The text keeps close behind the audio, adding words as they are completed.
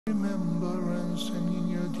remembrance, and in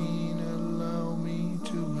your deen allow me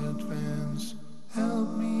to advance.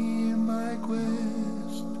 Help me in my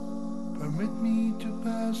quest, permit me to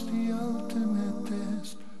pass the ultimate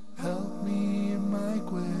test. Help me in my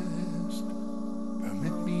quest,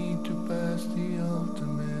 permit me to pass the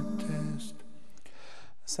ultimate test.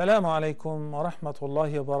 Assalamu alaikum wa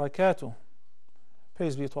rahmatullahi wa barakatuh.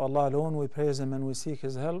 Praise be to Allah alone, we praise Him and we seek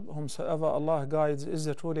His help. Whomsoever Allah guides is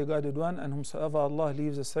the truly guided one, and whomsoever Allah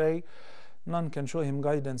leaves astray, none can show him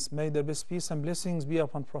guidance. May the best peace and blessings be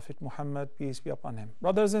upon Prophet Muhammad, peace be upon him.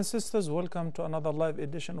 Brothers and sisters, welcome to another live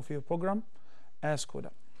edition of your program, Ask Huda.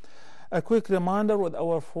 A quick reminder with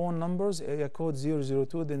our phone numbers, area code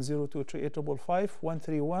 002, then 023855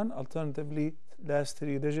 131, alternatively last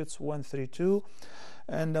three digits 132.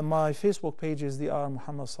 And my Facebook page is the R.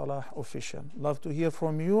 Muhammad Salah Official. Love to hear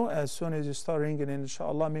from you as soon as you start ringing in,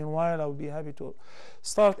 inshallah. Meanwhile, I will be happy to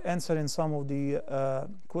start answering some of the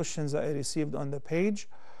questions that I received on the page.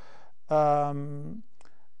 Babakar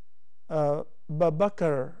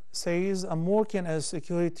says, I'm working as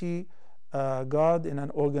security guard in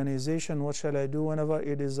an organization. What shall I do whenever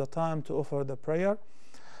it is the time to offer the prayer?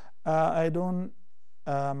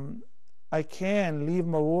 I can leave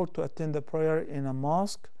my work to attend the prayer in a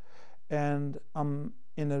mosque, and I'm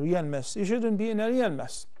in a real mess. You shouldn't be in a real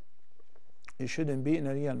mess. You shouldn't be in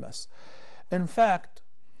a real mess. In fact,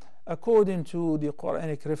 according to the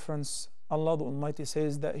Quranic reference, Allah the Almighty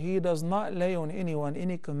says that He does not lay on anyone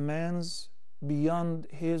any commands beyond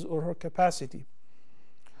his or her capacity.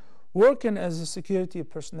 Working as a security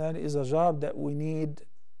personnel is a job that we need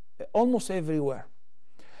almost everywhere.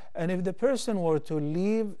 And if the person were to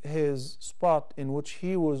leave his spot in which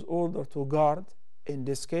he was ordered to guard, in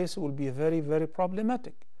this case it will be very, very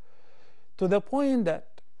problematic. To the point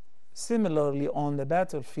that similarly on the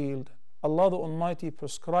battlefield, Allah the Almighty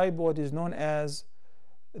prescribed what is known as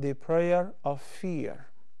the prayer of fear.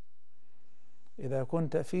 إِذَا كُنْتَ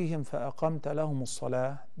فِيهِمْ فَأَقَمْتَ لَهُمُ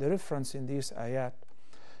الصَّلَاةِ. The reference in these ayat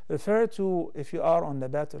refer to if you are on the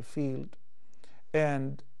battlefield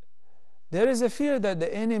and there is a fear that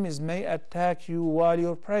the enemies may attack you while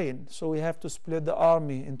you're praying. So we have to split the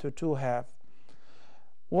army into two halves.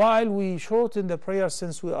 While we shorten the prayer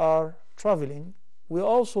since we are traveling, we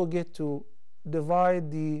also get to divide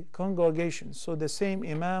the congregation. So the same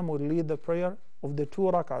imam will lead the prayer of the two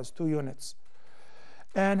rak'ahs, 2 units.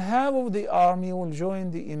 And half of the army will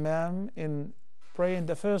join the imam in praying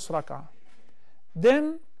the first rak'ah.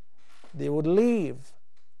 Then they would leave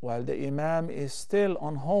while the imam is still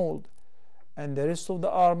on hold, and the rest of the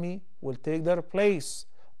army will take their place.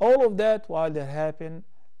 All of that while they having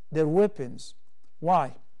their weapons.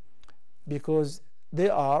 Why? Because they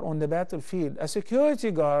are on the battlefield. A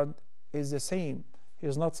security guard is the same. He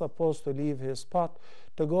is not supposed to leave his spot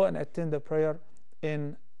to go and attend the prayer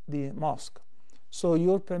in the mosque. So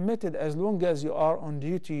you're permitted as long as you are on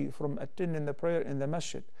duty from attending the prayer in the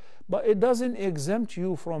masjid. But it doesn't exempt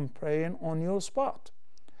you from praying on your spot.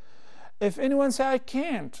 If anyone says, I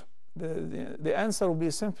can't, the answer will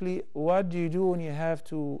be simply, what do you do when you have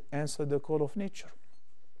to answer the call of nature?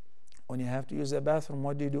 When you have to use the bathroom,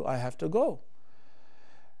 what do you do? I have to go.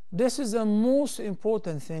 This is the most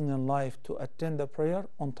important thing in life, to attend the prayer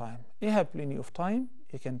on time. You have plenty of time.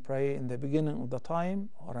 You can pray in the beginning of the time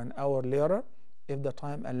or an hour later if the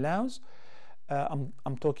time allows.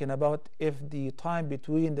 I'm talking about if the time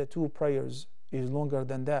between the two prayers is longer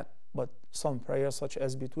than that. But some prayers, such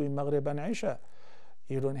as between Maghrib and Isha,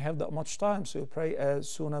 you don't have that much time, so you pray as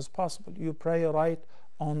soon as possible. You pray right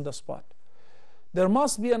on the spot. There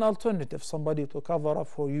must be an alternative, somebody to cover up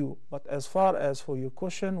for you. But as far as for your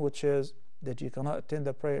question, which is that you cannot attend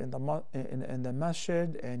the prayer in the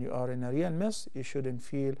masjid and you are in a real mess, you shouldn't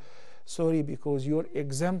feel sorry because you're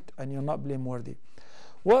exempt and you're not blameworthy.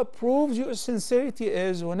 What proves your sincerity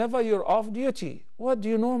is whenever you're off duty, what do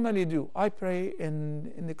you normally do? I pray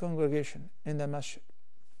in the congregation, in the masjid.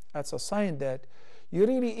 That's a sign that you're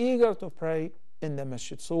really eager to pray in the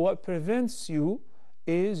masjid. So what prevents you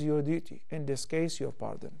is your duty. In this case, your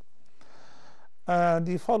pardon.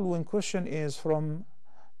 The following question is from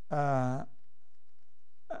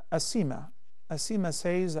Asima. Asima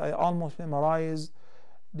says, I almost memorized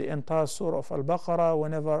the entire surah of Al-Baqarah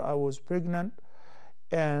whenever I was pregnant.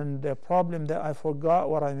 And the problem that I forgot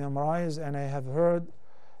what I memorized, and I have heard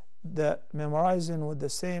that memorizing with the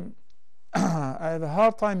same I have a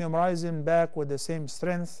hard time memorizing back with the same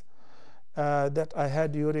strength that I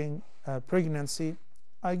had during pregnancy.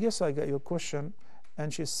 I guess I got your question,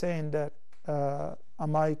 and she's saying that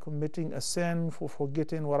am I committing a sin for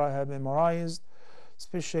forgetting what I have memorized,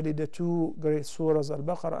 especially the two great surahs,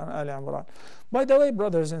 Al-Baqarah and Al-Imran. By the way,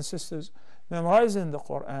 brothers and sisters, Memorizing the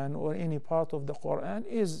Quran or any part of the Quran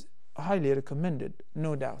is highly recommended,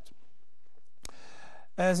 no doubt.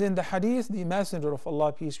 As in the hadith, the Messenger of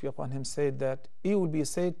Allah, peace be upon him, said that it will be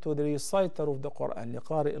said to the reciter of the Quran,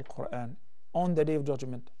 لقارئ القرآن, on the day of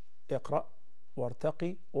judgment, اقرأ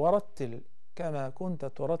وارتقي ورتل كما كنت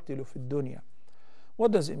ترتل في الدنيا.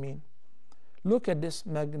 What does it mean? Look at this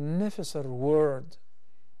magnificent word.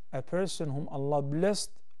 A person whom Allah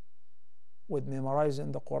blessed with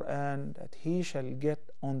memorizing the Quran, that he shall get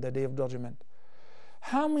on the day of judgment.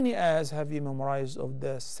 How many ayahs have you memorized of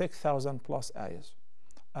the 6,000 plus ayahs?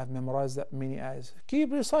 I've memorized that many ayahs.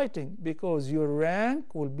 Keep reciting, because your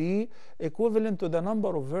rank will be equivalent to the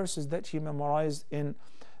number of verses that you memorized in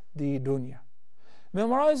the dunya.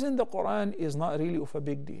 Memorizing the Quran is not really of a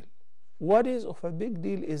big deal. What is of a big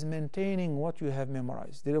deal is maintaining what you have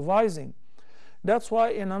memorized, the revising. That's why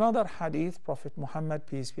in another hadith, Prophet Muhammad,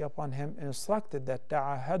 peace be upon him, instructed that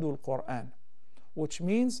ta'ahadul Quran, which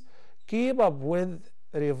means keep up with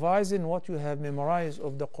revising what you have memorized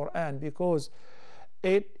of the Quran, because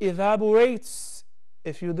it evaporates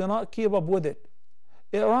if you do not keep up with it.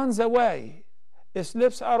 It runs away. It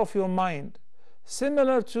slips out of your mind,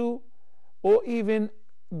 similar to or even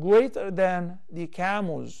greater than the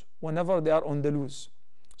camels whenever they are on the loose.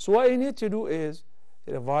 So what you need to do is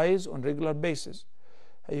revise on regular basis.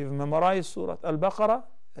 You've memorized Surah Al-Baqarah,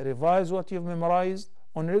 revise what you've memorized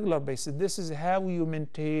on regular basis. This is how you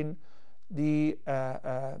maintain the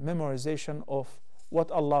memorization of what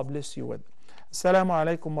Allah bless you with. Assalamu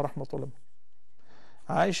alaikum wa rahmatullah.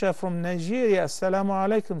 Aisha from Nigeria. Assalamu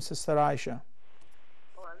alaikum, Sister Aisha.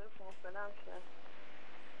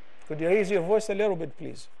 Could you raise your voice a little bit,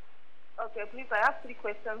 please? Okay, please. I have 3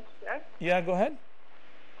 questions, sir. Yeah, go ahead.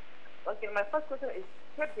 Okay, my first question is,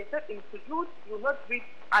 they said in sujood, you will not read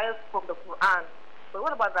ayahs from the Quran. But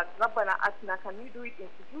what about that? Rabbana Atina, can you do it in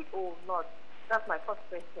sujood or not? That's my first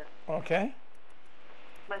question. Okay.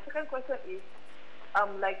 My second question is,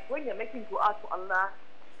 like when you're making dua to Allah,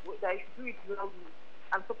 that you should do it loudly.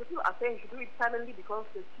 And some people are saying you should do it silently because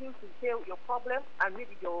the seems to hear your problem and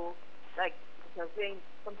maybe you're like you're saying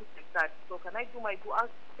something like that. So can I do my dua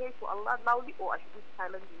straight to Allah loudly, or I should do it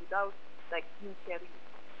silently without like him hearing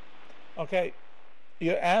it? Okay.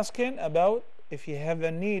 You're asking about if you have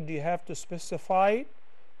a need, you have to specify it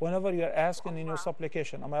whenever you're asking in your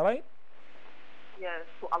supplication. Am I right? Yes,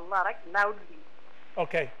 to Allah, right? Loudly.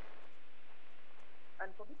 Okay. And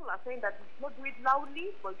some people are saying that you should not do it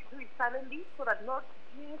loudly, but you should do it silently so that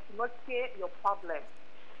jinns do not hear your problem.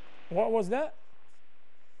 What was that?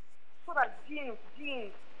 So that jinns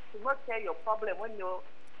do not hear your problem when you're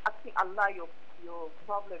asking Allah your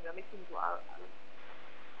problem. You're making dua.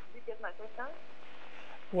 Did you get my question?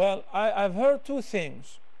 Well, I've heard 2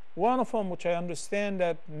 things. One of them, which I understand,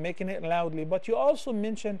 that making it loudly, but you also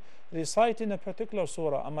mentioned reciting a particular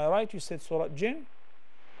surah. Am I right? You said Surah Jinn?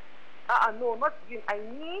 No, not Jinn. I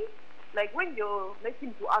mean, like when you're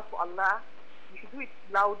making dua to Allah, you should do it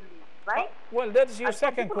loudly, right? Well, that's your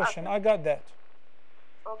second question. I got that.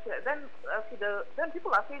 Okay, then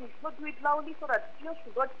people are saying you should not do it loudly so that jinns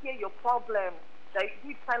should not hear your problem. That you should do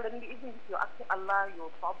it silently, even if you're asking Allah your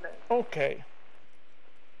problem. Okay.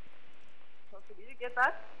 Okay, did you get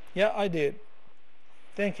that? Yeah, I did.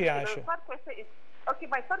 Thank you, Aisha. The third question is,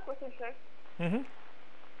 my third question, Sheikh. Mm-hmm.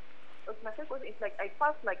 Okay, my third question is like I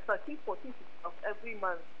fast like 13, 14 of every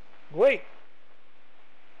month. Great.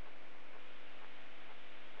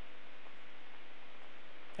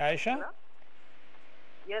 Aisha? Hello?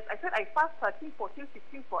 Yes, I said I fast 13, 14,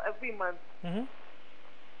 15 for every month. Mm-hmm.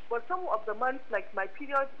 But some of the months, like my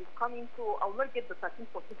period is coming, so I will not get the 13,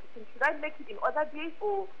 14, 15. Should I make it in other days,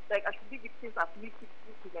 or like I should leave it since I've missed it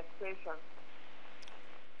due to menstruation?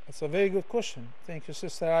 That's a very good question. Thank you,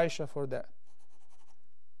 Sister Aisha, for that.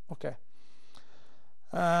 Okay.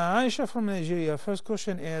 Aisha from Nigeria, first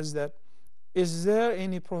question is that, is there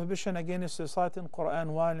any prohibition against reciting Quran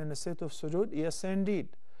while in a state of sujood? Yes, indeed.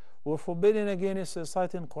 We're forbidden against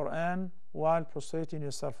reciting Quran while prostrating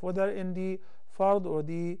yourself, whether in the fard or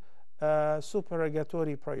the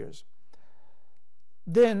supererogatory prayers.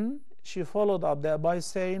 Then she followed up that by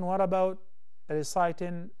saying, what about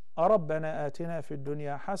reciting ربنا آتنا في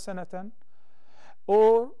الدنيا حسنة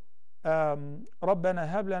or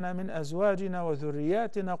ربنا هب لنا من أزواجنا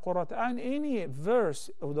وذرياتنا قرة أعين, any verse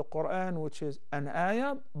of the Quran which is an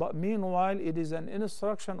ayah, but meanwhile it is an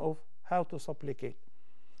instruction of how to supplicate.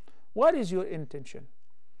 What is your intention?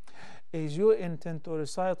 Is your intent to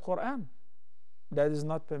recite Quran? That is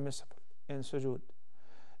not permissible in sujood.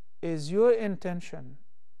 Is your intention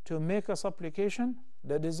to make a supplication?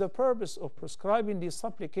 That is the purpose of prescribing these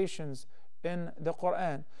supplications in the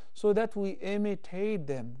Quran so that we imitate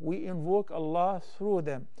them. We invoke Allah through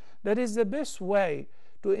them. That is the best way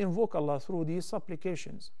to invoke Allah, through these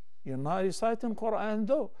supplications. You're not reciting Quran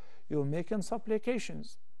though, you're making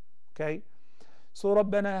supplications. Okay? So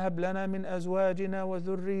ربنا هب لنا من أزواجنا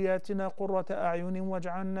وذرياتنا قرة أعين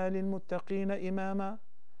واجعلنا للمتقين إماما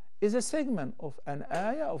is a segment of an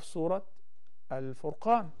ayah of Surah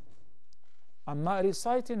Al-Furqan. I'm not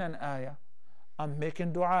reciting an ayah, I'm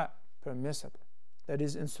making dua, permissible. That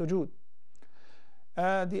is in sujood.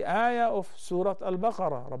 The ayah of Surah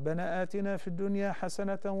Al-Baqarah ربنا آتنا في الدنيا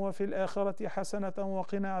حسنة وفي الآخرة حسنة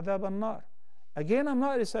وقنا عذاب النار. Again, I'm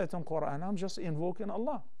not reciting Quran, I'm just invoking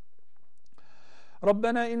Allah.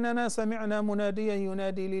 ربنا إننا سمعنا مناديا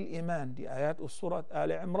ينادي للإيمان. The ayat of Surah Al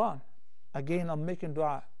Imran. Again, I'm making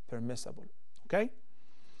dua, permissible. Okay?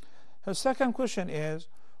 Her second question is,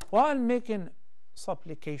 while making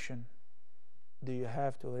supplication, do you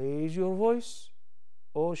have to raise your voice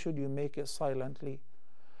or should you make it silently?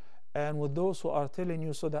 And with those who are telling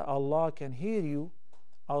you so that Allah can hear you,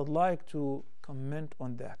 I would like to comment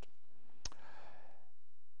on that.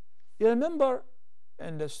 You remember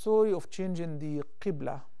in the story of changing the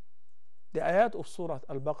Qibla, the ayat of Surah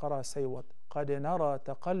Al-Baqarah say what? قَدْ نَرَى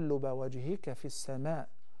تَقَلُّبَ وَجْهِكَ فِي السَّمَاءِ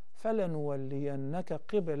فَلَنُوَلِّيَنَّكَ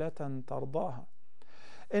قِبْلَةً تَرْضَاهَا.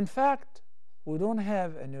 In fact, we don't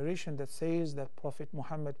have a narration that says that Prophet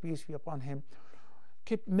Muhammad, peace be upon him,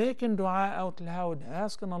 kept making dua out loud,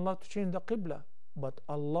 asking Allah to change the Qibla. But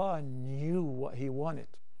Allah knew what he wanted.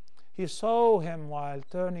 He saw him while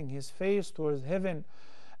turning his face towards heaven,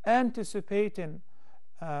 anticipating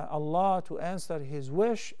Allah to answer his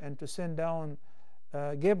wish and to send down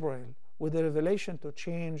Gabriel with a revelation to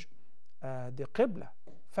change the Qibla.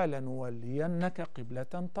 فَلَنُوَلِّيَنَّكَ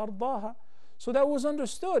قِبْلَةً تَرْضَاهَا. So that was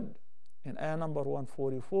understood in ayah number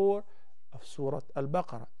 144 of Surah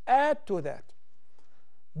Al-Baqarah. Add to that,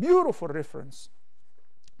 beautiful reference,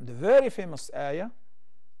 the very famous ayah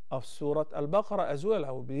of Surah Al-Baqarah as well,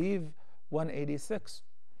 I believe 186.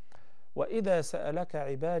 وَإِذَا سَأَلَكَ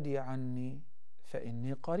عِبَادِي عَنِّي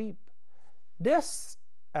فَإِنِّي قَرِيب. This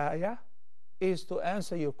ayah is to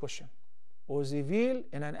answer your question, or reveal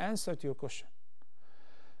in an answer to your question.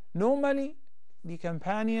 Normally, the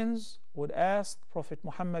companions would ask Prophet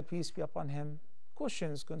Muhammad, peace be upon him,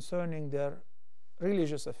 questions concerning their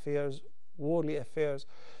religious affairs, worldly affairs.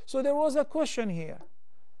 So there was a question here,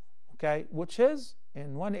 okay, which is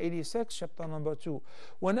in 186, chapter number 2.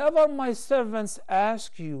 Whenever my servants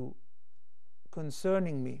ask you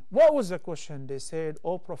concerning me, what was the question? They said,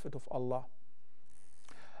 O Prophet of Allah,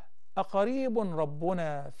 أقريب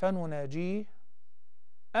ربنا فنناجيه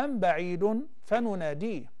أم بعيد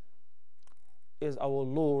فنناديه? Is our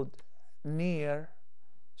Lord near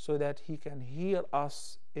so that he can hear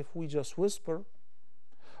us if we just whisper?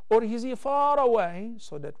 Or is he far away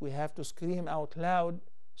so that we have to scream out loud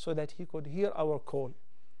so that he could hear our call?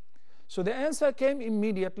 So the answer came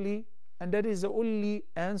immediately, and that is the only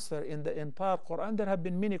answer in the entire Quran. There have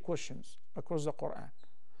been many questions across the Quran.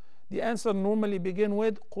 The answer normally begin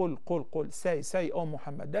with قل قل قل, say, O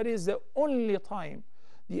Muhammad. That is the only time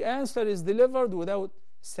the answer is delivered without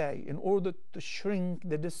say, in order to shrink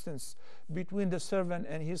the distance between the servant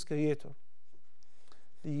and his creator.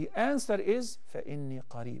 The answer is فَإِنِّي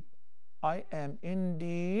قَرِيب. I am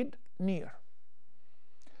indeed near.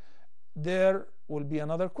 There will be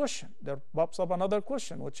another question. There pops up another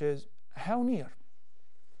question, which is, how near?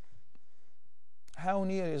 How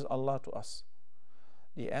near is Allah to us?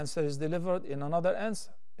 The answer is delivered in another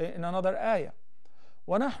answer, in another ayah.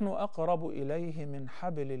 وَنَحْنُ أَقْرَبُ إِلَيْهِ مِنْ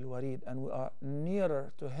حَبِلِ الْوَرِيدِ. And we are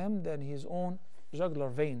nearer to him than his own jugular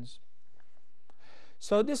veins.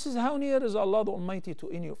 So this is how near is Allah the Almighty to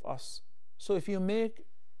any of us. So if you make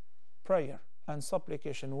prayer and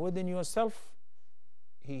supplication within yourself,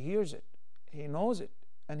 he hears it, he knows it,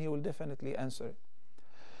 and he will definitely answer it.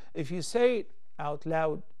 If you say it out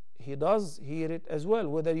loud, he does hear it as well,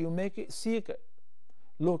 whether you make it secret.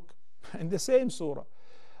 Look, in the same surah,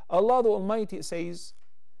 Allah the Almighty says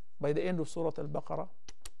by the end of Surah Al-Baqarah,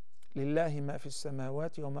 لِلَّهِ مَا فِي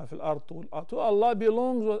السَّمَاوَاتِ وَمَا فِي الْأَرْضِ. To Allah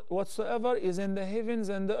belongs whatsoever is in the heavens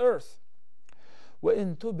and the earth.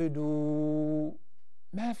 وَإِن تُبْدُوا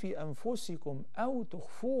مَا فِي أَنفُسِكُمْ أَوْ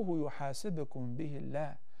تُخْفُوهُ يُحَاسِبْكُمْ بِهِ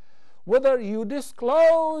اللَّهِ. Whether you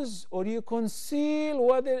disclose or you conceal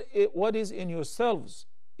what is in yourselves,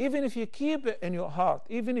 even if you keep it in your heart,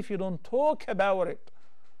 even if you don't talk about it,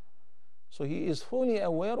 so he is fully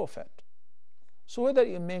aware of it. So whether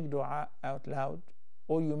you make dua out loud,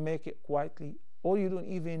 or you make it quietly, or you don't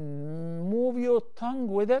even move your tongue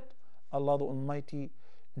with it, Allah the Almighty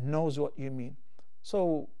knows what you mean.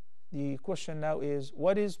 So The question now is,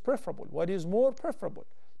 what is preferable? What is more preferable?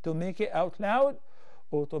 To make it out loud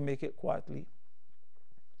or to make it quietly?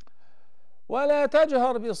 ولا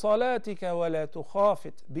تجهر بصلاتك ولا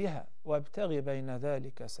تخافت بها وابتغ بين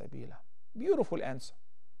ذلك سبيلا. Beautiful answer.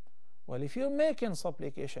 Well, if you're making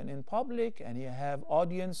supplication in public and you have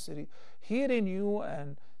audience hearing you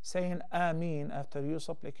and saying Ameen after your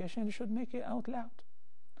supplication, you should make it out loud.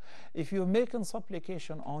 If you're making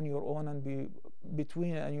supplication on your own and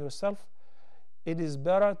between and yourself, it is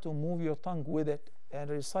better to move your tongue with it and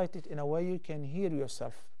recite it in a way you can hear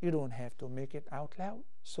yourself. You don't have to make it out loud.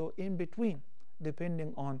 So in between,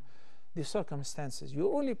 depending on the circumstances,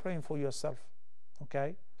 you're only praying for yourself,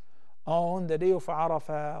 okay? On the day of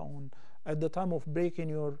Arafah, at the time of breaking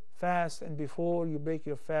your fast, and before you break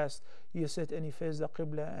your fast, you sit and you face the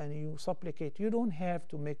Qibla and you supplicate. You don't have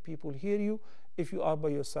to make people hear you if you are by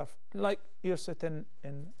yourself. Like you're sitting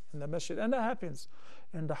in the masjid, and that happens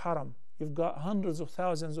in the haram. You've got hundreds of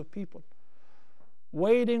thousands of people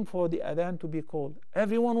waiting for the adhan to be called.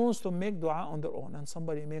 Everyone wants to make dua on their own, and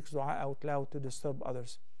somebody makes dua out loud to disturb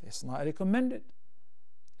others. It's not recommended.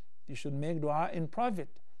 You should make dua in private.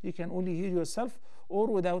 You can only hear yourself or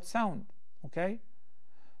without sound, okay?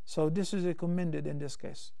 So this is recommended in this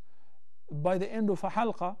case. By the end of a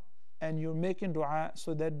halqa, and you're making dua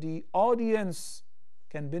so that the audience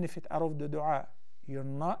can benefit out of the dua, you're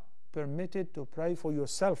not permitted to pray for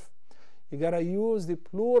yourself. You gotta use the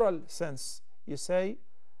plural sense. You say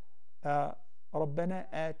ربنا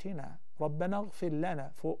آتنا, ربنا اغفر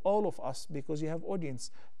لنا, for all of us, because you have audience,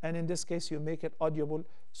 and in this case you make it audible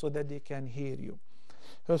so that they can hear you.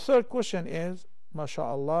 The third question is,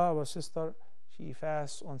 MashaAllah, our sister, she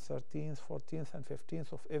fasts on 13th, 14th and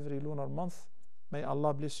 15th of every lunar month. May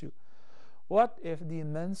Allah bless you. What if the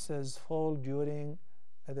menses fall during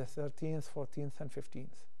the 13th, 14th and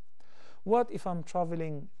 15th? What if I'm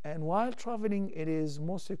traveling, and while traveling it is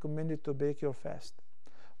most recommended to break your fast?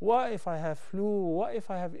 What if I have flu? What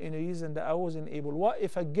if I have any reason that I wasn't able? What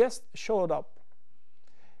if a guest showed up?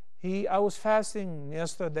 I was fasting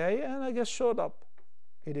yesterday and a guest showed up.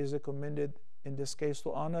 It is recommended in this case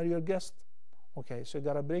to honor your guest. Okay, so you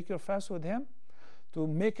gotta break your fast with him to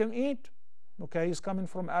make him eat. Okay, he's coming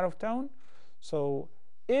from out of town. So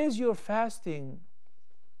is your fasting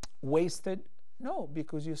wasted? No,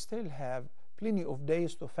 because you still have plenty of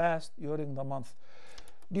days to fast during the month.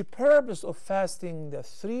 The purpose of fasting the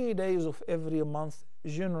 3 days of every month,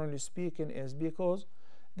 generally speaking, is because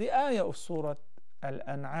the ayah of Surah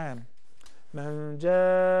Al-An'am, من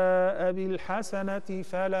جاء بالحسنة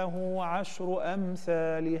فله عشر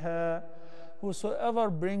أمثالها, whosoever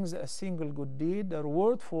brings a single good deed, the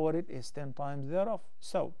reward for it is 10 times thereof.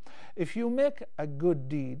 So if you make a good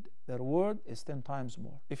deed, the reward is 10 times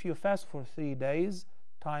more. If you fast for 3 days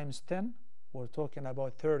times 10, we're talking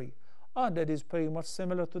about 30. That is pretty much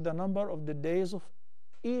similar to the number of the days of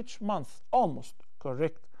each month, almost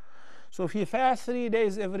correct. So if you fast 3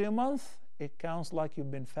 days every month, it counts like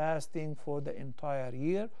you've been fasting for the entire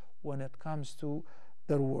year when it comes to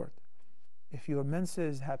the reward. If your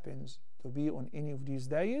menses happens to be on any of these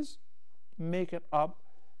days, make it up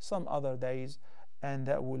some other days, and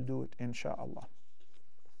that will do it, inshallah.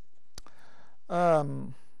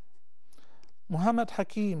 Muhammad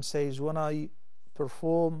Hakim says, when I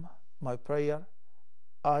perform my prayer,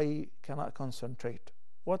 I cannot concentrate.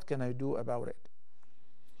 What can I do about it?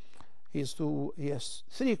 He has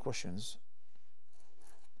 3 questions.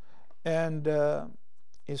 And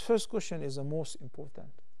his first question is the most important.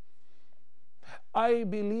 I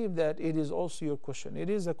believe that it is also your question. It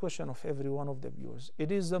is a question of every one of the viewers.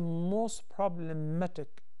 It is the most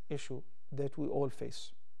problematic issue that we all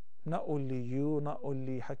face. Not only you, not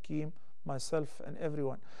only Hakim, myself, and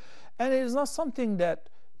everyone. And it is not something that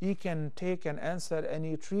you can take an answer and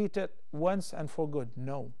you treat it once and for good.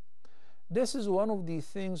 No. This is one of the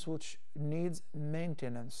things which needs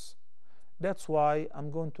maintenance. That's why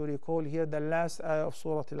I'm going to recall here the last ayah of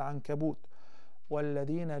Surah Al-Ankabut.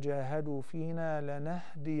 وَالَّذِينَ جَاهَدُوا فِينَا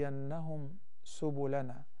لَنَهْدِيَنَّهُمْ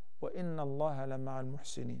سُبُلَنَا وَإِنَّ اللَّهَ لَمَعَ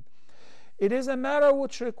الْمُحْسِنِينَ. It is a matter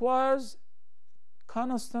which requires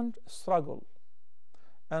constant struggle.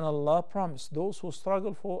 And Allah promised, those who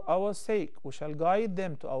struggle for our sake, we shall guide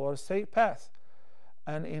them to our safe path.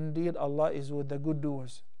 And indeed, Allah is with the good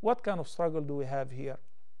doers. What kind of struggle do we have here?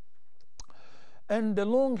 And the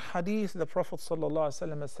long hadith, the Prophet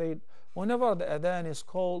ﷺ said, whenever the adhan is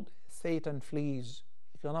called, Satan flees.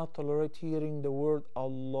 You cannot tolerate hearing the word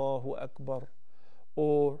Allahu Akbar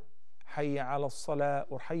or Hayya ala salah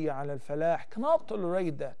or Hayya ala al-falah. Cannot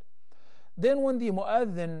tolerate that. Then when the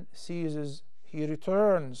muadhin ceases, he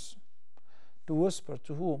returns to whisper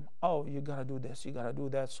to whom? Oh, you gotta do this, you gotta do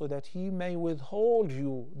that, so that he may withhold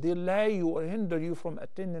you, delay you, or hinder you from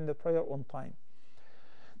attending the prayer on time.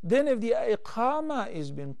 Then if the iqamah is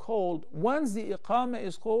been called, once the iqamah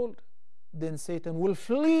is called, then Satan will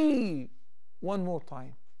flee one more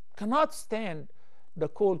time. Cannot stand the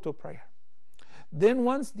call to prayer. Then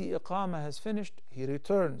once the iqamah has finished, he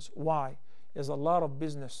returns. Why? He has a lot of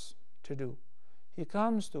business to do. He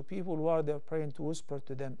comes to people who are there praying to whisper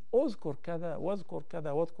to them, "Uzkur kada, wazkur kada,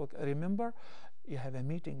 wadkur." Remember, you have a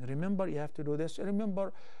meeting. Remember, you have to do this.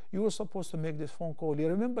 Remember, you were supposed to make this phone call. You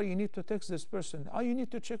remember, you need to text this person. Oh, you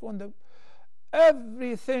need to check on the...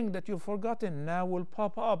 Everything that you've forgotten now will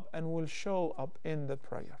pop up and will show up in the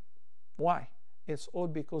prayer. Why? It's all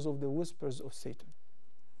because of the whispers of Satan.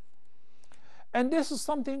 And this is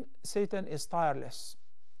something, Satan is tireless.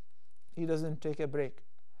 He doesn't take a break.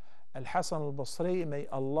 Al-Hasan al-Basri, may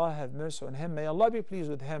Allah have mercy on him, may Allah be pleased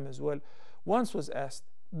with him as well, once was asked,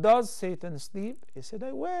 does Satan sleep? He said,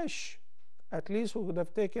 I wish. At least we could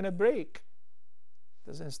have taken a break.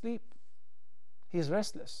 Doesn't sleep. He's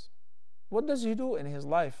restless. What does he do in his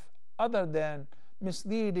life other than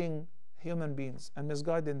misleading human beings and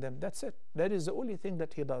misguiding them? That's it. That is the only thing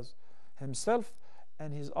that he does, himself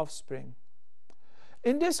and his offspring.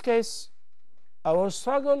 In this case, our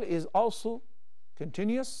struggle is also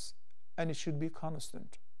continuous and it should be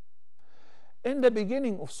constant. In the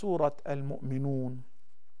beginning of Surah Al-Mu'minun,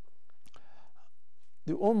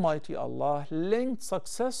 the Almighty Allah linked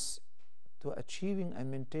success to achieving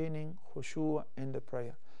and maintaining khushu' in the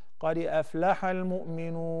prayer. قَدْ أَفْلَحَ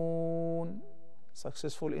الْمُؤْمِنُونَ.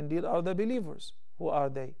 Successful indeed are the believers. Who are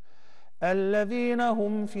they? الَّذِينَ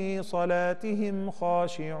هُمْ فِي صَلَاتِهِمْ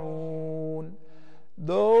خَاشِعُونَ.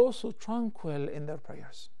 Those who tranquil in their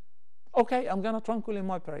prayers. Okay, I'm going to tranquil in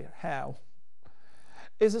my prayer. How?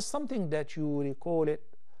 Is it something that you recall it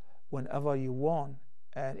whenever you want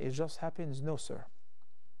and it just happens? No, sir.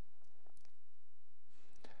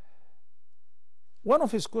 One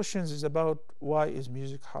of his questions is about why is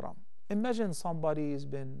music haram. Imagine somebody has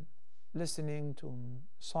been listening to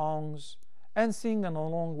songs and singing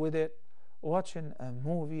along with it, watching a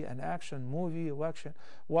movie, an action movie,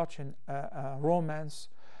 watching a romance,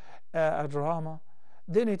 a drama.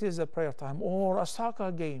 Then it is a prayer time or a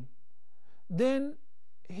soccer game. Then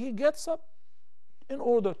he gets up in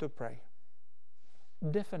order to pray.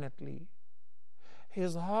 Definitely,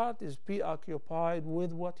 his heart is preoccupied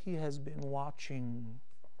with what he has been watching,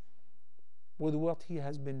 with what he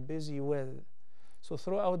has been busy with. So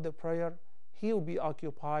throughout the prayer, he will be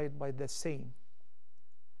occupied by the same.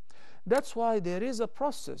 That's why there is a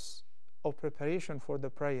process of preparation for the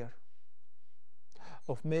prayer,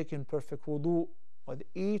 of making perfect wudu. But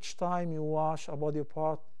each time you wash a body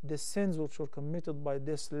part, the sins which were committed by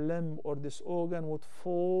this limb or this organ would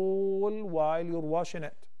fall while you're washing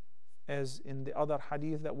it, as in the other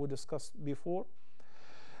hadith that we discussed before.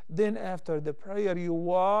 Then after the prayer, you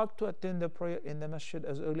walk to attend the prayer in the masjid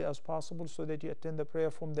as early as possible, so that you attend the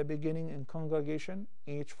prayer from the beginning in congregation.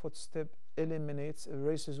 Each footstep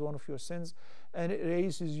erases one of your sins, and it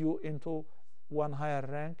raises you into one higher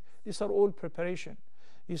rank. These are all preparation.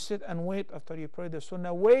 You sit and wait after you pray the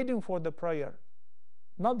sunnah, waiting for the prayer,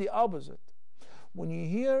 not the opposite. When you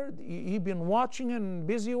hear, you've been watching and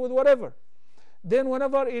busy with whatever, then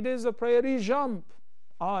whenever it is a prayer, you jump.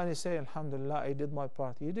 And you say, Alhamdulillah, I did my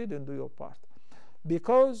part. You didn't do your part.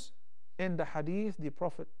 Because in the hadith, the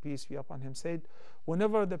Prophet, peace be upon him, said,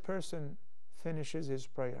 whenever the person finishes his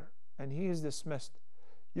prayer and he is dismissed,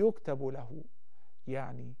 يُكْتَبُ لَهُ.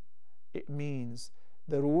 Yani, it means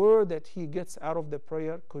the reward that he gets out of the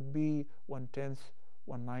prayer could be 1/10,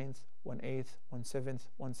 1/9, 1/8, 1/7,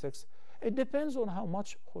 1/6. It depends on how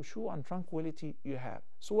much khushu' and tranquility you have.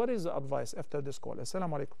 So what is the advice after this call?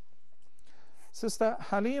 Assalamu alaikum. Sister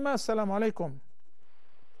Halima, assalamu alaikum.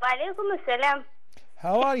 Wa alaikum assalam.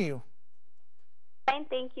 How are you? Fine,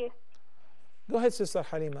 thank you. Go ahead, Sister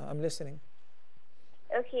Halima. I'm listening.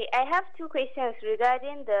 Okay, I have two questions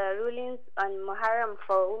regarding the rulings on Muharram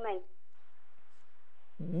for women.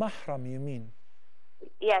 Mahram, you mean?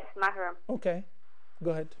 Yes, Muharram. Okay,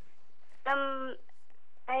 go ahead.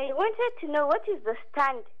 I wanted to know what is the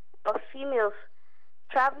stand of females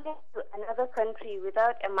traveling to another country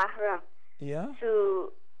without a mahram, Yeah.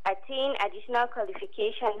 to attain additional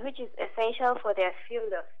qualification, which is essential for their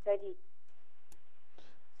field of study.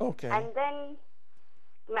 Okay. And then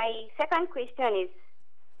my second question is,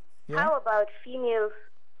 Yeah. how about females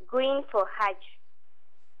going for Hajj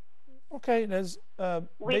Okay, there's without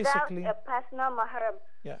basically, a personal mahram,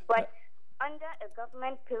 yeah. but under a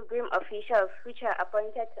government pilgrim officials which are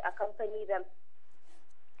appointed to accompany them?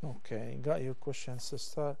 Okay, got your question,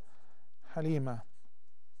 Sister Halima.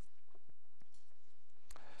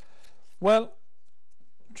 Well,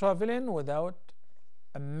 traveling without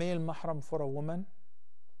a male mahram for a woman,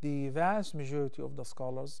 the vast majority of the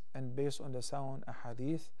scholars, and based on the sound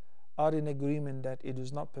ahadith, are in agreement that it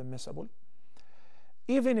is not permissible,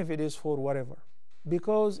 even if it is for whatever.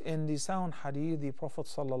 Because in the sound hadith, the Prophet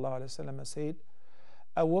ﷺ said,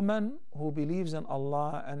 a woman who believes in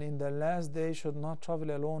Allah and in the last day should not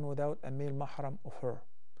travel alone without a male mahram of her.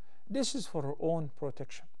 This is for her own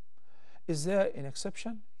protection. Is there an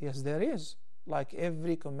exception? Yes, there is. Like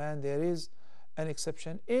every command, there is an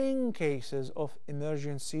exception in cases of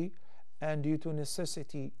emergency and due to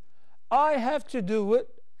necessity. I have to do it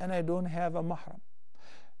and I don't have a mahram.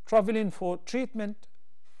 Traveling for treatment,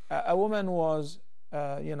 a woman was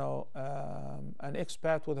an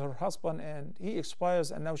expat with her husband and he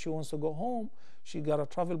expires and now she wants to go home. She got to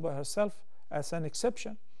travel by herself as an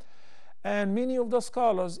exception. And many of the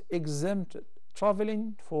scholars exempted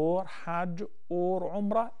traveling for Hajj or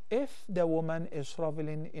Umrah if the woman is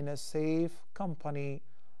traveling in a safe company.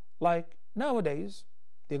 Like nowadays,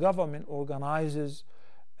 the government organizes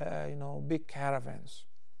big caravans,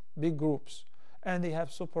 big groups, and they have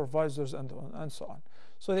supervisors and so on.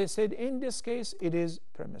 So they said in this case it is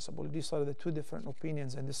permissible. These are the two different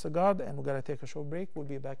opinions in this regard, and we're going to take a short break. We'll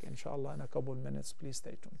be back inshallah in a couple of minutes. Please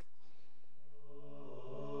stay tuned.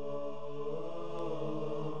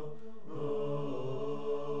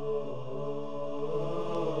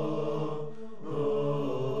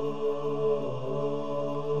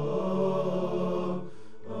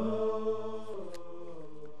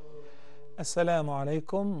 Assalamu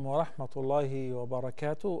alaikum wa rahmatullahi wa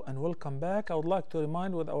barakatuh, and welcome back. I would like to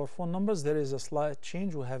remind with our phone numbers there is a slight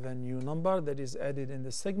change. We have a new number that is added in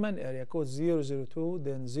the segment, area code 002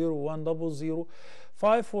 then 0100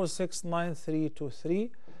 546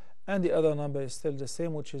 9323, and the other number is still the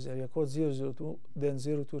same, which is area code 002 then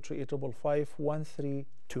 023 855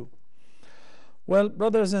 132. Well,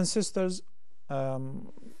 brothers and sisters,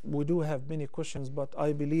 we do have many questions, but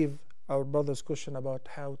I believe our brother's question about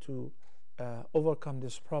how to overcome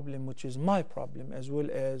this problem, which is my problem as well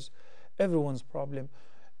as everyone's problem,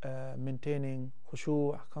 maintaining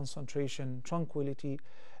khushu', concentration, tranquility,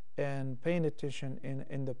 and paying attention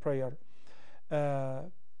in the prayer,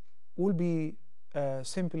 will be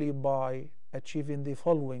simply by achieving the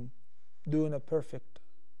following: doing a perfect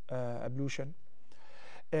ablution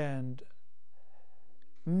and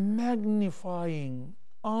magnifying,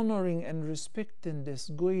 honoring, and respecting this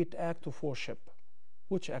great act of worship.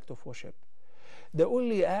 Which act of worship? The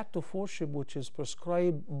only act of worship which is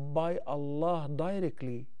prescribed by Allah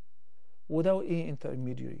directly without any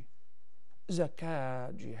intermediary.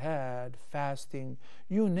 Zakat, jihad, fasting,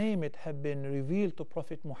 you name it, have been revealed to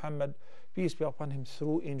Prophet Muhammad, peace be upon him,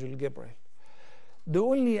 through Angel Gabriel. The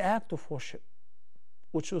only act of worship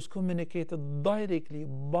which was communicated directly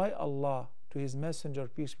by Allah to his messenger,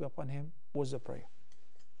 peace be upon him, was a prayer.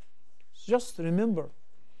 Just remember,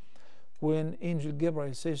 when Angel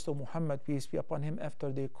Gabriel says to Muhammad, peace be upon him,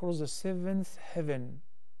 after they cross the seventh heaven,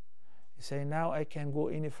 he says, now I can't go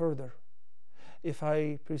any further. If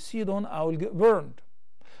I proceed on, I will get burned.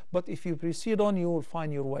 But if you proceed on, you will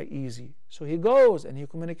find your way easy. So he goes and he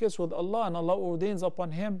communicates with Allah, and Allah ordains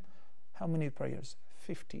upon him how many prayers?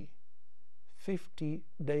 50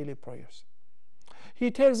 daily prayers.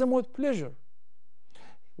 He takes them with pleasure.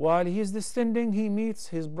 While he is descending, he meets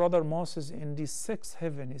his brother Moses in the sixth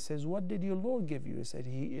heaven. He says, what did your Lord give you? He said,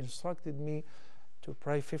 he instructed me to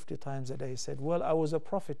pray 50 times a day. He said, well, I was a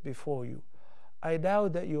prophet before you. I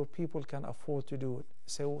doubt that your people can afford to do it. He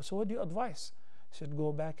said, well, so what do you advise? He said,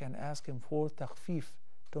 go back and ask him for takhfif,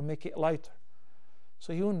 to make it lighter.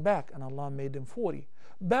 So he went back and Allah made them 40.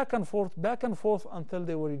 Back and forth until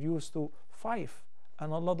they were reduced to 5.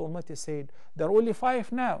 And Allah the Almighty said, there are only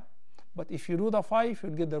 5 now. But if you do the 5,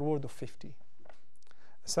 you'll get the reward of 50.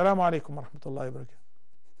 Assalamu alaikum wa rahmatullahi wa barakatuh.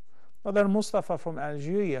 Brother Mustafa from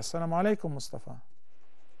Algeria. Assalamu alaikum, Mustafa.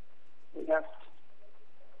 Yes.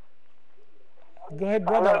 Go ahead,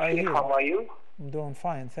 brother. I hear. How are you? I'm doing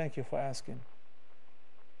fine. Thank you for asking.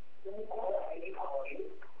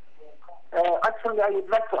 Actually, I would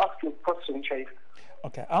like to ask you a question, Shaykh.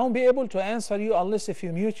 Okay. I won't be able to answer you unless if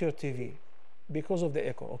you mute your TV because of the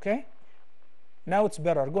echo, okay? Now it's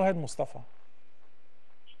better. Go ahead, Mustafa.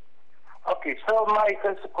 Okay, so my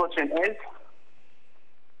first question is,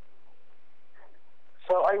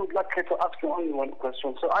 so I would like to ask you only one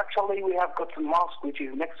question. So actually we have got a mosque which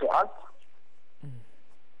is next to us.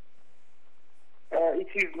 It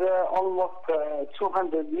is almost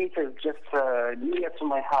 200 meters just near to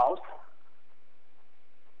my house.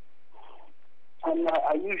 and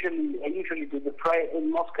I usually do the prayer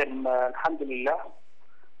in mosque, and alhamdulillah.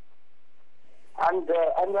 And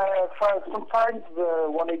sometimes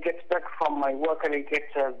when I get back from my work and I get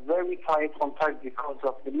very tired sometimes because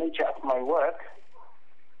of the nature of my work,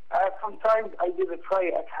 sometimes I do the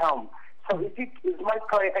prayer at home. So is my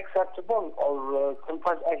prayer acceptable, or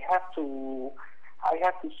sometimes I have to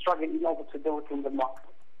struggle in order to do it in the mosque?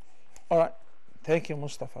 All right. Thank you,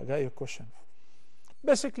 Mustafa. I got your question.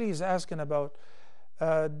 Basically, he's asking about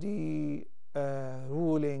the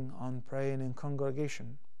ruling on praying in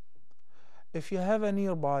congregation. If you have a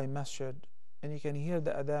nearby masjid and you can hear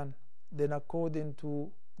the adhan, then according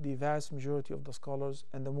to the vast majority of the scholars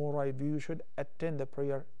and the more right view, you should attend the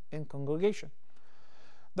prayer in congregation.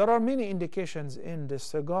 There are many indications in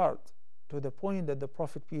this regard, to the point that the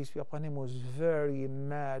Prophet, peace be upon him, was very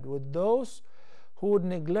mad with those who would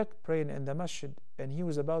neglect praying in the masjid, and he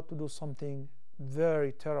was about to do something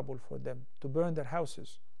very terrible for them, to burn their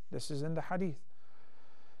houses. This is in the hadith.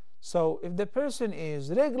 So if the person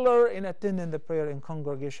is regular in attending the prayer in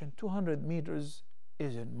congregation, 200 meters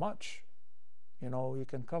isn't much. You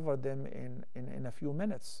can cover them in a few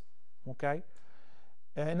minutes, okay?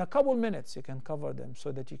 In a couple minutes you can cover them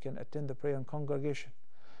so that you can attend the prayer in congregation.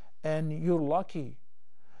 And you're lucky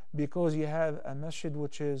because you have a masjid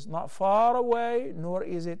which is not far away, nor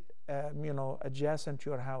is it adjacent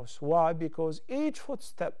to your house. Why? Because each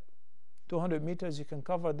footstep, 200 meters, you can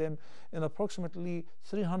cover them in approximately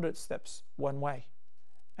 300 steps one way,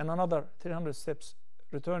 and another 300 steps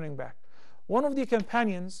returning back. One of the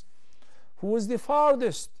companions, who was the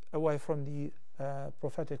farthest away from the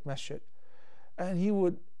prophetic masjid, and he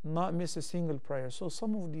would not miss a single prayer. So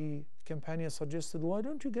some of the companions suggested, why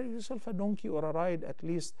don't you get yourself a donkey or a ride, at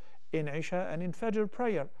least in Isha and in Fajr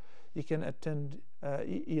prayer? You can attend,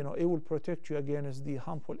 it will protect you against the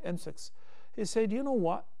harmful insects. He said, you know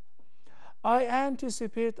what? I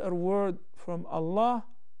anticipate a word from Allah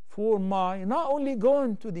for my not only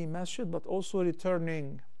going to the masjid but also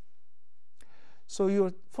returning. So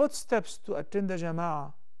your footsteps to attend the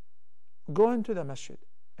jama'ah, going to the masjid,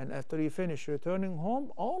 and after you finish returning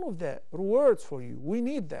home, all of that rewards for you. We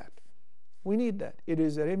need that. We need that. It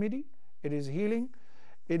is a remedy, it is healing,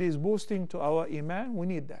 it is boosting to our iman. We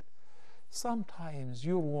need that. Sometimes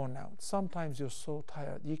you're worn out, sometimes you're so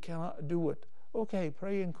tired you cannot do it. Okay,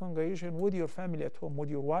 pray in congregation with your family at home, with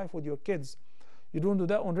your wife, with your kids. You don't do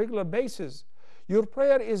that on regular basis. Your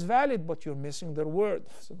prayer is valid, but you're missing their word.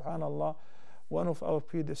 Subhanallah, one of our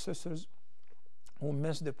predecessors who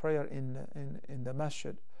missed the prayer in the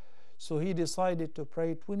masjid, so he decided to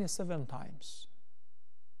pray 27 times.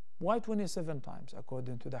 Why 27 times?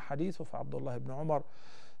 According to the hadith of Abdullah ibn Umar,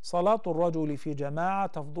 صلاة الرجل في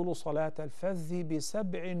جماعة تفضل صلاة الفذ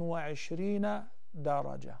ب27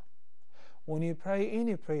 درجة. When you pray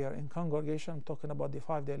any prayer in congregation, I'm talking about the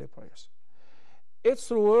 5 daily prayers, its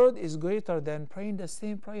reward is greater than praying the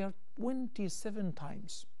same prayer 27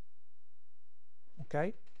 times.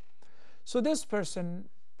 Okay? So this person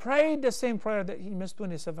prayed the same prayer that he missed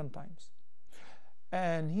 27 times.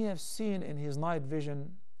 And he has seen in his night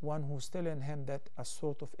vision one who's telling him that a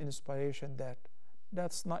sort of inspiration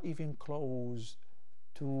that's not even close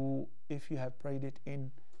to if you have prayed it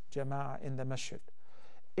in jama'ah in the masjid.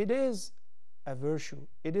 It is a virtue,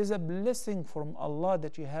 it is a blessing from Allah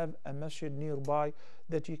that you have a masjid nearby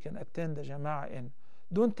that you can attend the jama'ah in.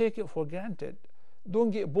 Don't take it for granted.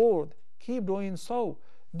 Don't get bored. Keep doing so.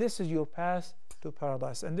 This is your path to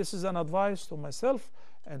paradise, and this is an advice to myself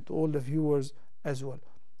and to all the viewers as well.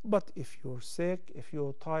 But if you're sick, if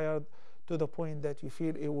you're tired to the point that you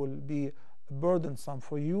feel it will be burdensome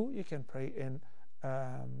for you, you can pray in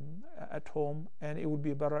at home, and it would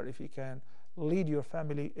be better if you can lead your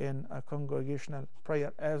family in a congregational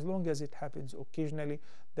prayer, as long as it happens occasionally.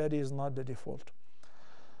 That is not the default.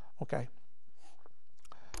 Okay.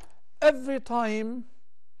 Every time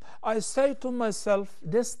I say to myself,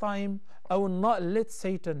 this time I will not let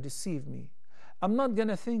Satan deceive me. I'm not going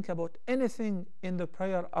to think about anything in the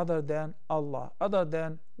prayer other than Allah, other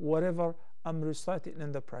than whatever I'm reciting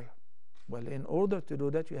in the prayer. Well, in order to do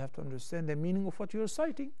that, you have to understand the meaning of what you're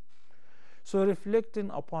reciting. So reflecting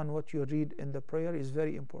upon what you read in the prayer is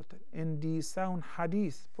very important. In the sound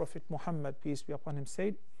hadith, Prophet Muhammad, peace be upon him,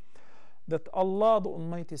 said that Allah the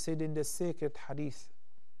Almighty said in the sacred hadith,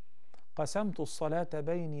 قَسَمْتُ الصَّلَاةَ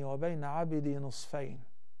بَيْنِي وَبَيْنَ عَبِدِي نُصْفَيْنِ.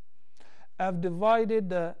 I've divided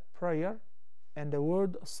the prayer, and the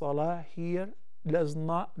word salah here does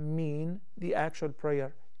not mean the actual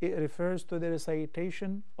prayer. It refers to the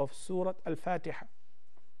recitation of Surah Al-Fatiha.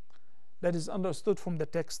 That is understood from the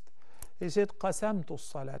text. He said, قَسَمْتُ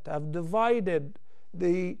الصَّلَاةَ. I've divided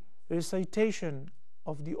the recitation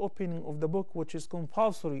of the opening of the book, which is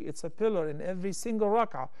compulsory. It's a pillar in every single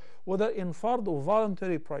rak'ah, whether in fard or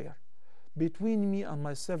voluntary prayer, between me and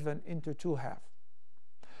my servant into two halves.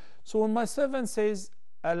 So when my servant says,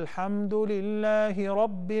 Alhamdulillahi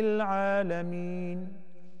Rabbil Alameen,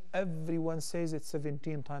 everyone says it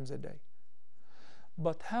 17 times a day.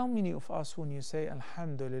 But how many of us, when you say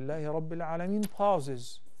Alhamdulillahi Rabbil Alameen,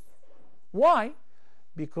 pauses? Why?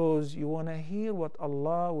 Because you want to hear what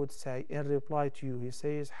Allah would say in reply to you. He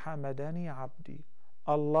says, Hamadani Abdi.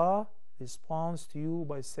 Allah responds to you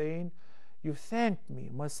by saying, you thanked me,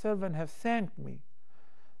 my servant have thanked me.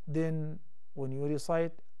 Then when you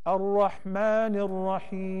recite Ar-Rahman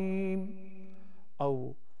Ar-Rahim,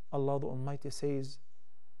 oh, Allah the Almighty says,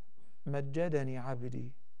 Majjadani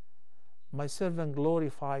Abdi, my servant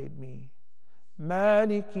glorified me.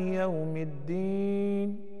 Maliki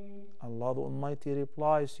Yawmiddin, Allah the Almighty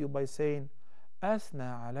replies to you by saying,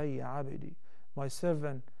 Athna alayya abdi, my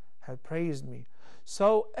servant have praised me.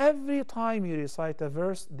 So every time you recite a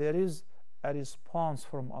verse, there is a response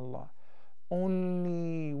from Allah.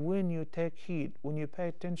 Only when you take heed, when you pay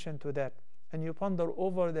attention to that, and you ponder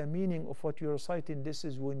over the meaning of what you're reciting, this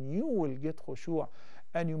is when you will get khushu'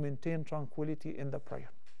 and you maintain tranquility in the prayer.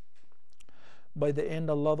 By the end,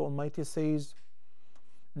 Allah the Almighty says,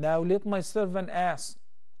 now let my servant ask.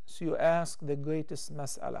 So you ask the greatest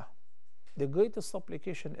mas'ala. The greatest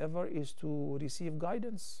supplication ever is to receive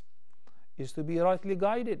guidance, is to be rightly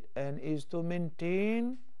guided, and is to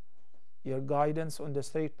maintain your guidance on the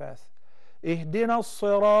straight path. Ihdina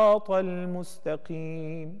as-sirat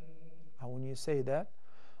al-mustaqim. And when you say that,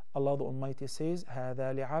 Allah the Almighty says,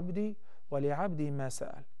 هذا لعبدي ولعبدي ما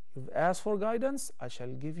سأل. You've asked for guidance, I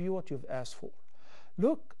shall give you what you've asked for.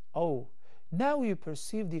 Look, oh, now you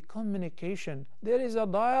perceive the communication. There is a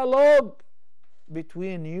dialogue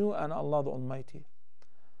between you and Allah the Almighty.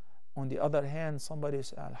 On the other hand, somebody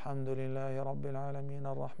says, Alhamdulillahi Rabbil Alameen,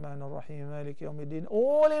 Ar-Rahman Ar-Rahim, Maliki Yawmiddin,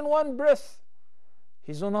 all in one breath.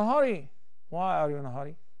 He's in a hurry. Why are you in a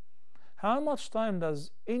hurry? How much time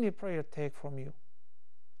does any prayer take from you?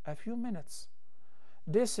 A few minutes.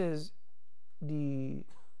 This is the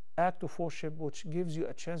act of worship which gives you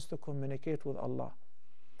a chance to communicate with Allah.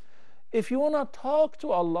 If you want to talk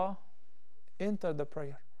to Allah, enter the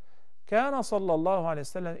prayer. كان صلى الله عليه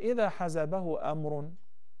وسلم إذا حزبه أمر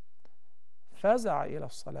فزع إلى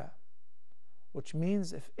الصلاة, which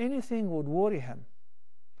means if anything would worry him,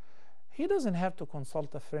 he doesn't have to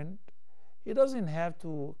consult a friend. He doesn't have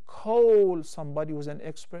to call somebody who's an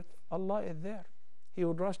expert. Allah is there. He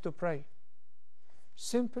would rush to pray.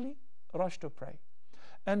 Simply rush to pray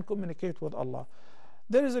and communicate with Allah.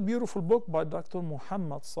 There is a beautiful book by Dr.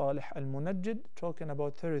 Muhammad Salih Al-Munajjid talking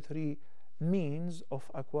about 33 means of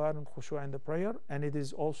acquiring khushu' in the prayer, and it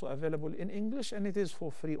is also available in English, and it is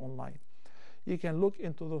for free online. You can look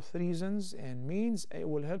into those reasons and means. It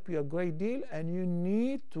will help you a great deal, and you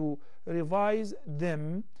need to revise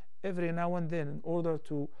them every now and then in order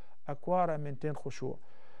to acquire and maintain khushu'.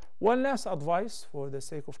 One last advice for the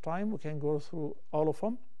sake of time, we can go through all of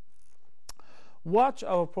them. Watch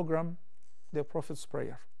our program, The Prophet's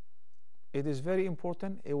Prayer. It is very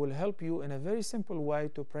important. It will help you in a very simple way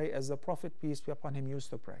to pray as the Prophet, peace be upon him, used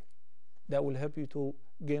to pray. That will help you to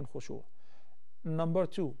gain khushu'. Number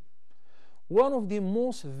two, one of the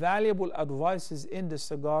most valuable advices in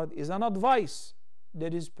this regard is an advice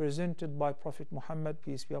that is presented by Prophet Muhammad,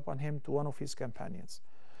 peace be upon him, to one of his companions.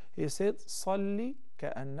 He said, Salli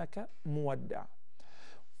ka'annaka muwadda'.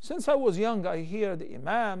 Since I was young, I hear the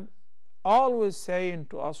Imam always saying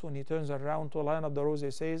to us when he turns around to line up the rows,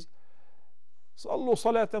 he says, Sallu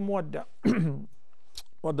salata muwadda'.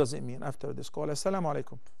 What does it mean after this call? Assalamu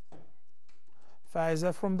alaikum.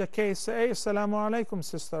 Faiza from the case, say, Assalamu alaikum,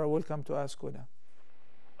 sister. Welcome to Ask Huda.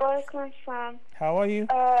 Walaikum assalam. How are you?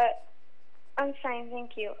 I'm fine,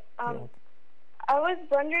 thank you. I was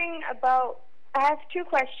wondering about, I have two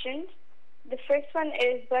questions. The first one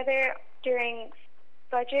is whether during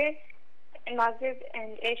Fajr and Maghrib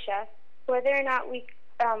and Isha, whether or not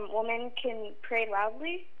women can pray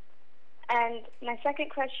loudly. And my second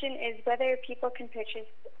question is whether people can purchase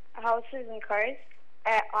houses and cars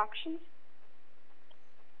at auctions.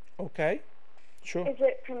 Okay, sure. Is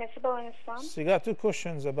it permissible in Islam? So you got two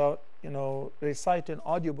questions about, reciting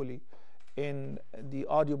audibly in the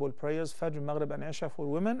audible prayers, Fajr, Maghrib, and Isha for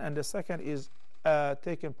women. And the second is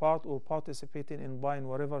taking part or participating in buying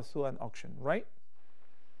whatever through an auction, right?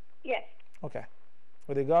 Yes. Okay.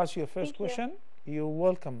 With regards to your first question, you're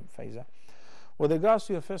welcome, Faiza. With regards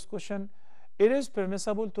to your first question, it is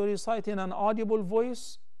permissible to recite in an audible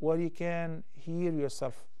voice where you can hear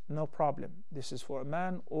yourself. No problem. This is for a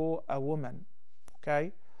man or a woman.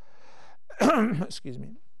 Okay? Excuse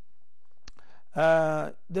me.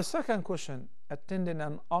 The second question, attending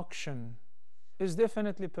an auction is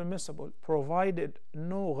definitely permissible, provided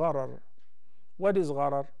no gharar. What is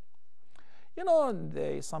gharar? You know,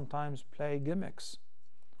 they sometimes play gimmicks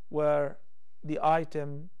where the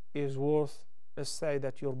item is worth, let's say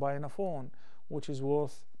that you're buying a phone, which is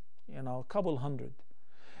worth, you know, a couple hundred,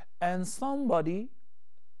 and somebody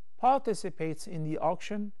participates in the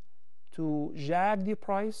auction to jag the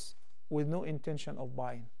price with no intention of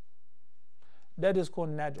buying. That is called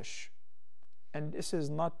najash, and this is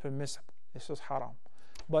not permissible. This is haram.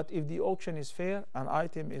 But if the auction is fair, an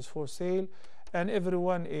item is for sale, and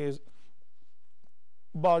everyone is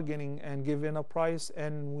bargaining and giving a price,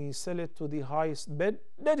 and we sell it to the highest bid,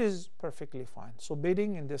 that is perfectly fine. So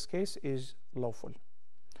bidding in this case is lawful.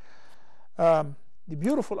 The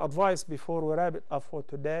beautiful advice before we wrap it up for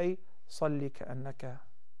today, صلي كأنك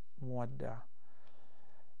مودع.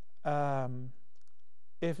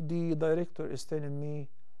 If the director is telling me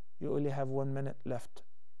you only have 1 minute left,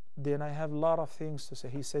 then I have a lot of things to say.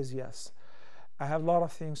 He says yes. I have a lot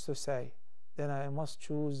of things to say. Then I must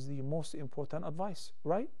choose the most important advice,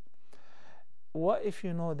 right? What if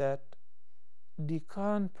you know that the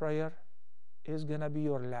current prayer is going to be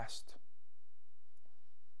your last?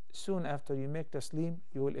 Soon after you make taslim,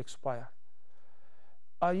 you will expire.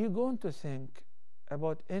 Are you going to think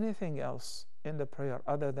about anything else in the prayer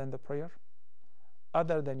other than the prayer?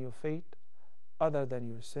 Other than your faith? Other than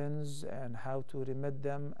your sins and how to remit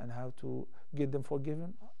them and how to get them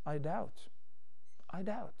forgiven? I doubt. I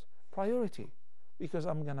doubt. Priority, because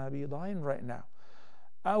I'm gonna be dying right now.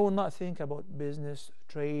 I will not think about business,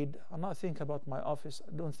 trade. I'll not think about my office.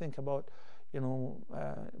 I don't think about, you know,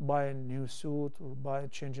 buying a new suit or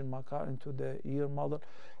changing my car into the year model.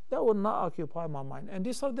 That will not occupy my mind. And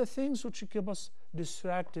these are the things which keep us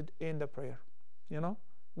distracted in the prayer, you know,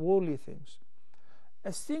 worldly things.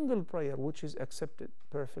 A single prayer which is accepted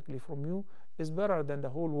perfectly from you is better than the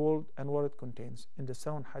whole world and what it contains. In the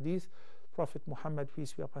sound hadith, Prophet Muhammad,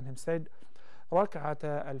 peace be upon him, said, ركعة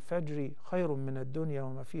الفجر خير من الدنيا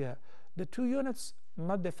وما فيها. The 2 units,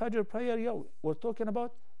 not the Fajr prayer, we're talking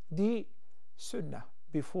about the Sunnah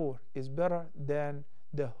before, is better than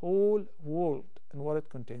the whole world and what it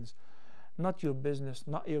contains. Not your business,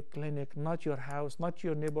 not your clinic, not your house, not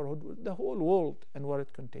your neighborhood, the whole world and what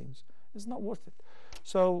it contains. It's not worth it.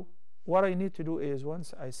 So what I need to do is,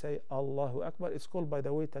 once I say Allahu Akbar, it's called, by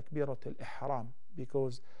the way, Takbirat al-Ihram,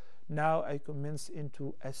 because now I commence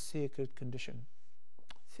into a sacred condition.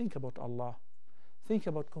 Think about Allah. Think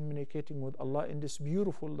about communicating with Allah in this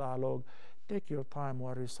beautiful dialogue. Take your time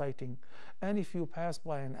while reciting. And if you pass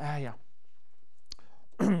by an ayah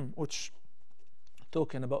which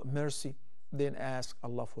talking about mercy, then ask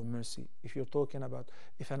Allah for mercy. If you're talking about,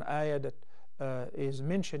 if an ayah that is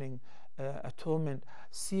mentioning atonement,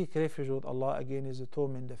 seek refuge with Allah, again is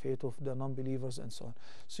atonement, the fate of the non-believers and so on.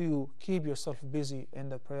 So you keep yourself busy in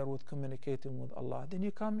the prayer with communicating with Allah. Then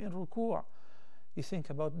you come in ruku'. You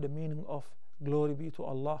think about the meaning of glory be to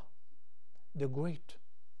Allah, the great.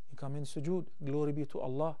 You come in sujood, glory be to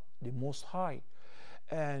Allah, the most high.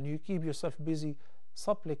 And you keep yourself busy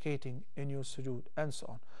supplicating in your sujood and so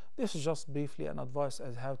on. This is just briefly an advice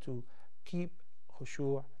as how to keep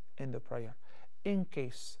khushu' in the prayer. In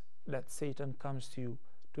case that Satan comes to you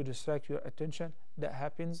to distract your attention, that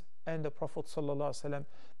happens, and the Prophet ﷺ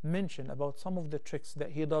mentioned about some of the tricks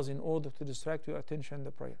that he does in order to distract your attention in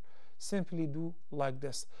the prayer. Simply do like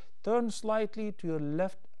this. Turn slightly to your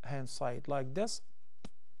left hand side like this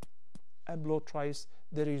and blow twice,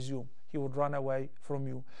 then resume. He would run away from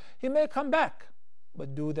you. He may come back,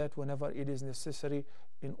 but do that whenever it is necessary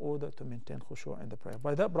in order to maintain khushu' in the prayer.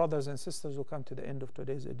 By that, brothers and sisters, we come to the end of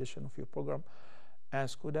today's edition of your program,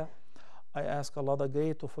 Ask Huda. I ask Allah the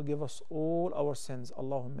Great to forgive us all our sins.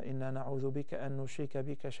 Allahumma inna na'udhu bika an nushrika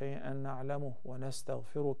bika shay'an na'lamuh wa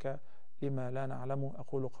nastaghfiruka lima la na'lamuh.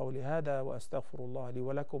 Aqulu qawli hadha wa astaghfirullah li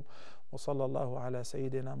wa lakum wa sallallahu ala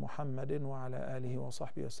sayyidina Muhammadin wa ala alihi wa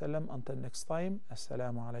sahbihi wa sallam. Until next time,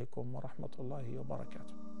 assalamu alaikum wa rahmatullahi wa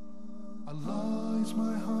barakatuh. Allah is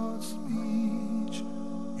my heart's speech,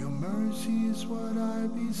 your mercy is what I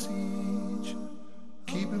beseech.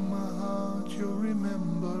 Keep in my heart your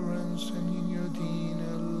remembrance, and in your deen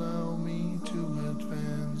allow me to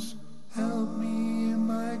advance. Help me in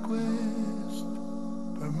my quest,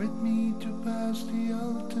 permit me to pass the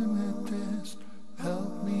ultimate test.